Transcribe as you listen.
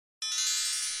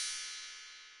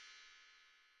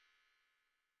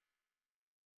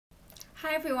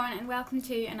Hi everyone, and welcome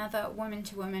to another Woman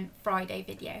to Woman Friday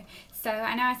video. So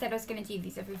I know I said I was going to do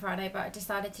these every Friday, but I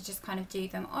decided to just kind of do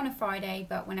them on a Friday,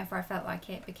 but whenever I felt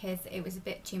like it, because it was a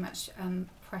bit too much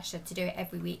pressure to do it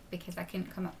every week, because I couldn't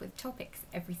come up with topics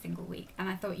every single week, and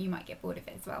I thought you might get bored of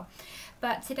it as well.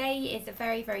 But today is a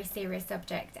very, very serious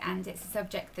subject, and it's a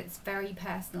subject that's very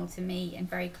personal to me and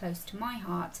very close to my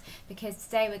heart, because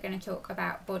today we're going to talk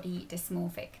about body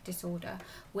dysmorphic disorder,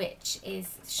 which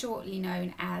is shortly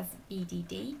known as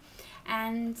BDD.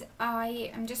 And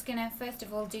I am just going to first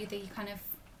of all do the kind of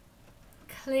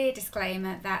clear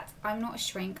disclaimer that I'm not a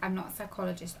shrink, I'm not a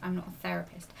psychologist, I'm not a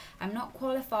therapist. I'm not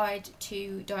qualified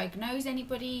to diagnose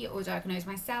anybody or diagnose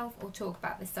myself or talk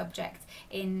about the subject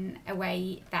in a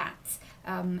way that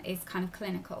is kind of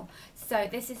clinical. So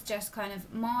this is just kind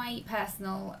of my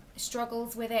personal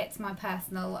struggles with it, my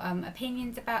personal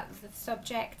opinions about the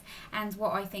subject, and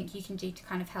what I think you can do to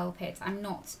kind of help it. I'm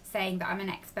not saying that I'm an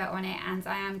expert on it, and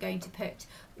I am going to put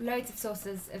loads of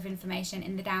sources of information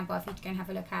in the down bar for you to go and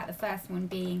have a look at. The first one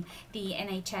being the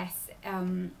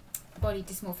NHS body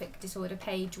dysmorphic disorder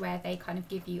page, where they kind of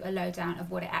give you a lowdown of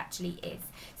what it actually is.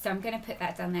 So I'm going to put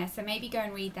that down there, so maybe go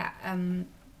and read that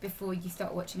before you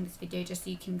start watching this video, just so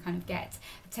you can kind of get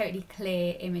a totally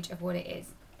clear image of what it is.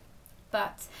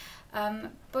 But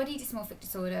body dysmorphic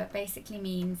disorder basically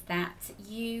means that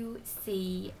you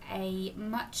see a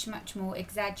much more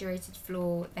exaggerated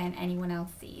flaw than anyone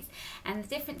else sees. And the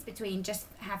difference between just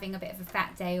having a bit of a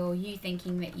fat day or you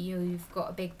thinking that you've got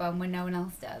a big bum when no one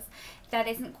else does, that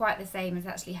isn't quite the same as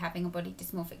actually having a body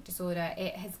dysmorphic disorder.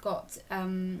 It has got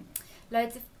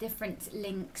loads of different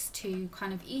links to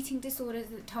kind of eating disorders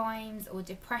at times, or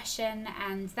depression,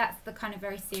 and that's the kind of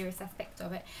very serious aspect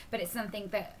of it. But it's something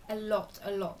that a lot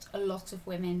of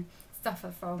women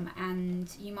suffer from, and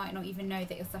you might not even know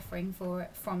that you're suffering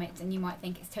from it, and you might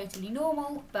think it's totally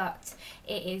normal, but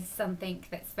it is something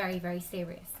that's very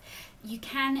serious. You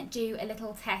can do a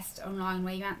little test online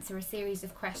where you answer a series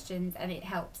of questions, and it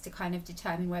helps to kind of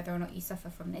determine whether or not you suffer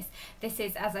from this. This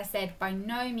is, as I said, by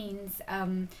no means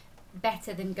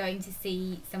better than going to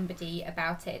see somebody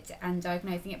about it and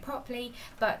diagnosing it properly,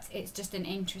 but it's just an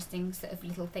interesting sort of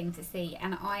little thing to see.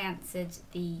 And I answered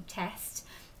the test,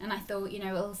 and I thought, you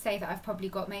know, it'll say that I've probably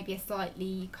got maybe a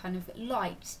slightly kind of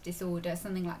light disorder,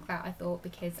 something like that, I thought,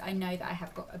 because I know that I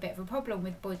have got a bit of a problem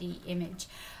with body image.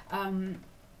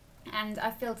 And I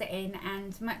filled it in,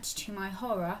 and much to my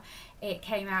horror, it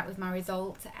came out with my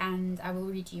result, and I will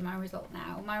read you my result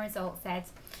now. My result said,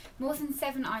 more than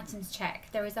 7 items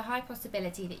checked. There is a high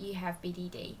possibility that you have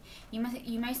BDD.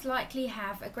 You most likely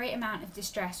have a great amount of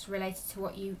distress related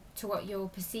to what your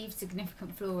perceived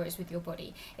significant flaw is with your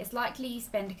body. It's likely you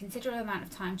spend a considerable amount of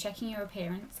time checking your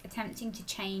appearance, attempting to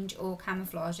change or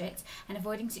camouflage it, and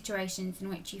avoiding situations in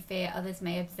which you fear others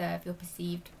may observe your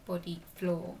perceived body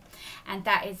flaw. And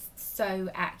that is so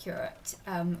accurate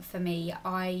for me.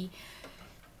 I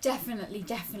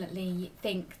definitely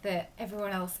think that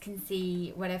everyone else can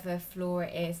see whatever flaw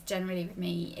it is. Generally with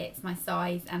me, it's my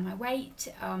size and my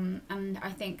weight, and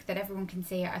I think that everyone can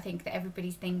see it. I think that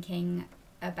everybody's thinking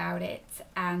about it,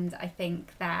 and I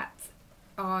think that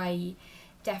I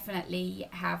definitely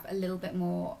have a little bit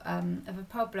more of a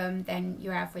problem than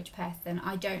your average person.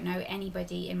 I don't know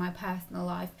anybody in my personal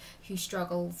life who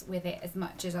struggles with it as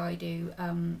much as I do,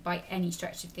 by any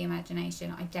stretch of the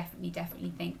imagination. I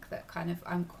definitely think that kind of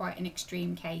I'm quite an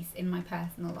extreme case in my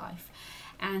personal life,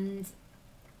 and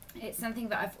it's something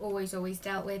that I've always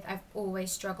dealt with. I've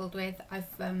always struggled with.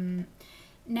 I've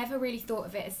never really thought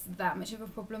of it as that much of a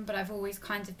problem, but I've always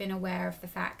kind of been aware of the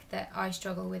fact that I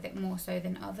struggle with it more so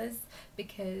than others,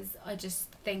 because I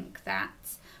just think that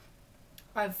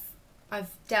I've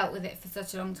dealt with it for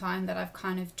such a long time that I've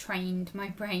kind of trained my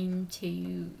brain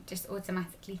to just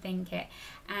automatically think it.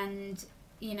 And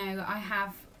you know, I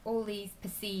have all these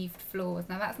perceived flaws.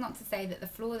 Now that's not to say that the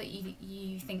flaw that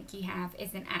you think you have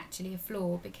isn't actually a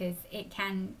flaw, because it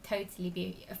can totally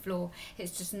be a flaw.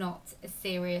 It's just not as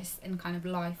serious and kind of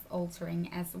life altering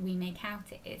as we make out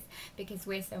it is, because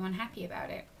we're so unhappy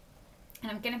about it. And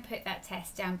I'm going to put that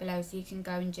test down below so you can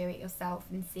go and do it yourself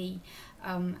and see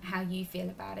how you feel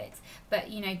about it. But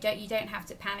you know, you don't have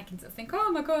to panic and sort of think,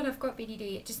 oh my god, I've got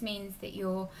BDD. It just means that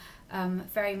you're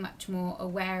very much more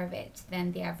aware of it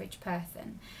than the average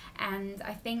person. And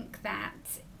I think that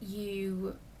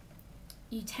you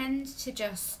tend to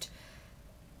just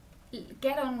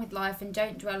get on with life and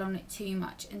don't dwell on it too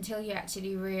much until you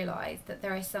actually realise that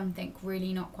there is something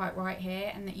really not quite right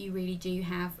here, and that you really do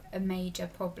have a major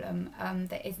problem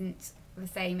that isn't the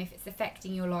same. If it's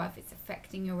affecting your life, it's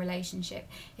affecting your relationship,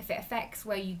 if it affects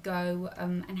where you go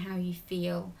and how you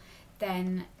feel,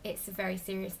 then it's a very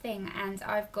serious thing. And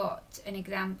I've got an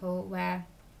example where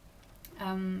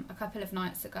a couple of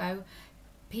nights ago,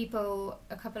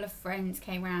 a couple of friends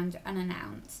came round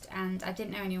unannounced, and I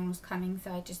didn't know anyone was coming,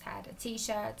 so I just had a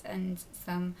t-shirt and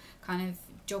some kind of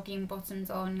jogging bottoms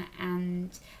on, and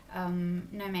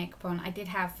no makeup on. I did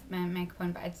have makeup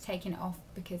on, but I'd taken it off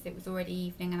because it was already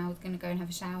evening and I was going to go and have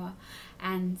a shower,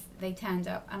 and they turned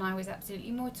up and I was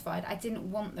absolutely mortified. I didn't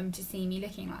want them to see me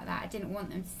looking like that. I didn't want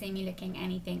them to see me looking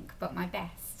anything but my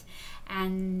best.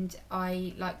 And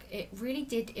it really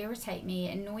did irritate me,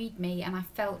 annoyed me, and I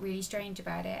felt really strange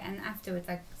about it. And afterwards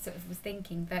I sort of was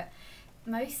thinking that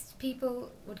most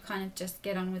people would kind of just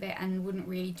get on with it and wouldn't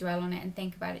really dwell on it and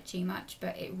think about it too much,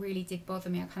 but it really did bother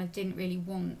me. I kind of didn't really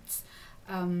want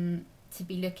to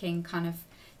be looking kind of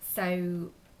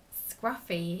so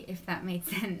scruffy, if that made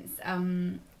sense.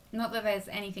 Not that there's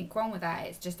anything wrong with that,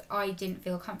 it's just I didn't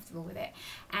feel comfortable with it.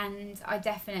 And I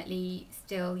definitely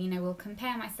still, will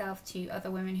compare myself to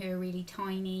other women who are really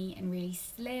tiny and really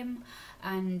slim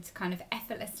and kind of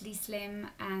effortlessly slim,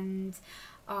 and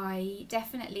I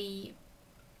definitely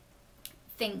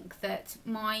think that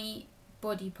my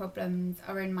body problems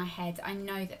are in my head. I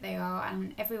know that they are,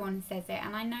 and everyone says it,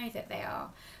 and I know that they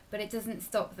are, but it doesn't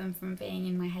stop them from being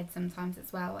in my head sometimes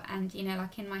as well. And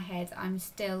like in my head I'm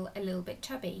still a little bit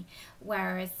chubby,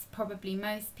 whereas probably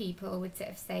most people would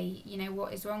sort of say,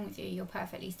 what is wrong with you, you're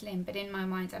perfectly slim, but in my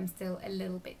mind I'm still a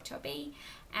little bit chubby.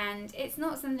 And it's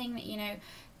not something that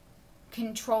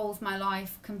controls my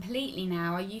life completely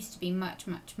now. I used to be much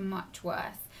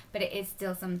worse, but it is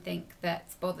still something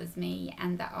that bothers me,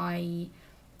 and that I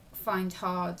find it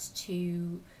hard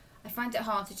to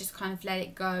just kind of let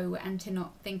it go and to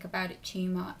not think about it too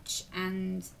much.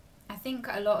 And I think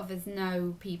a lot of us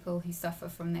know people who suffer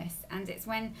from this, and it's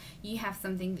when you have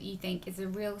something that you think is a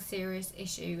real serious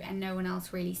issue and no one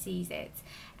else really sees it.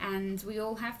 And we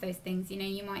all have those things,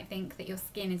 you might think that your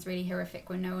skin is really horrific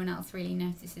when no one else really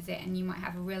notices it, and you might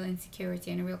have a real insecurity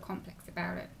and a real complex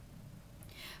about it.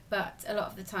 But a lot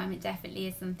of the time it definitely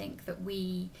is something that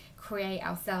we create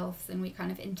ourselves, and we kind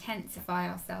of intensify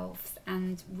ourselves,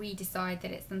 and we decide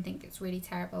that it's something that's really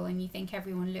terrible, and you think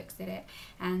everyone looks at it.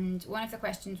 And one of the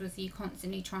questions was, are you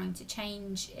constantly trying to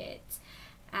change it?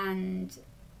 And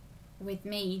with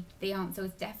me, the answer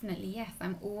was definitely yes.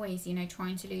 I'm always,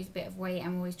 trying to lose a bit of weight.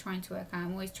 I'm always trying to work out.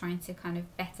 I'm always trying to kind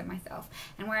of better myself.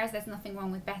 And whereas there's nothing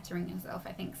wrong with bettering yourself,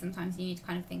 I think sometimes you need to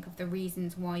kind of think of the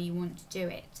reasons why you want to do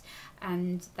it.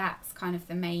 And that's kind of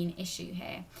the main issue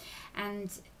here.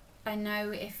 And I know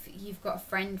if you've got a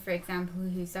friend, for example,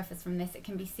 who suffers from this, it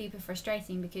can be super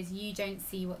frustrating because you don't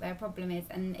see what their problem is,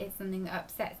 and it's something that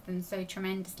upsets them so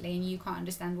tremendously, and you can't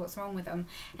understand what's wrong with them.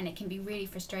 And it can be really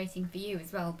frustrating for you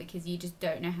as well, because you just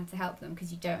don't know how to help them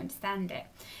because you don't understand it.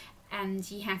 And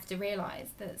you have to realise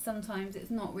that sometimes it's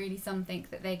not really something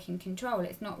that they can control.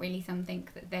 It's not really something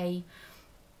that they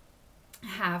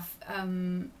have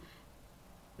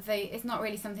it's not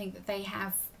really something that they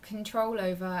have control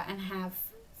over and have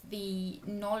the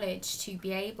knowledge to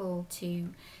be able to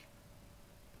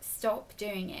stop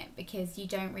doing it, because you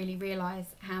don't really realise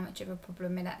how much of a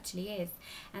problem it actually is.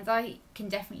 And I can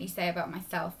definitely say about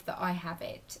myself that I have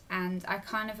it, and I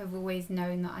kind of have always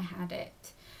known that I had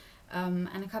it. And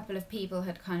a couple of people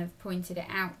had kind of pointed it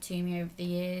out to me over the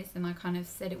years, and I kind of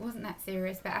said it wasn't that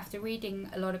serious. But after reading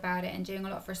a lot about it and doing a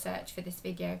lot of research for this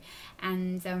video,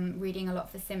 and reading a lot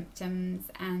of the symptoms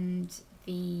and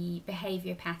the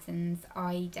behaviour patterns,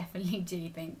 I definitely do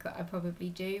think that I probably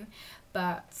do.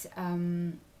 But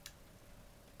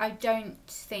I don't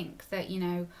think that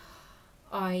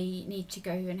I need to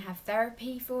go and have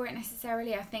therapy for it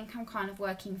necessarily. I think I'm kind of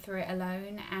working through it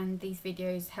alone, and these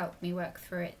videos help me work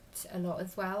through it a lot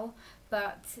as well.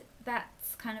 But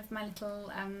that's kind of my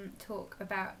little talk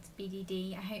about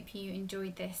BDD. I hope you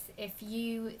enjoyed this. If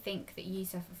you think that you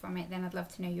suffer from it, then I'd love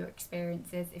to know your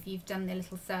experiences. If you've done the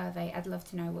little survey, I'd love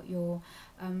to know what your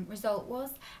result was.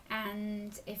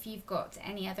 And if you've got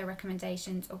any other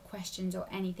recommendations or questions or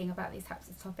anything about these types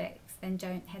of topics, then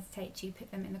don't hesitate to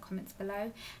put them in the comments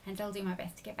below, and I'll do my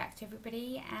best to get back to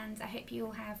everybody. And I hope you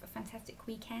all have a fantastic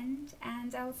weekend,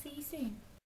 and I'll see you soon.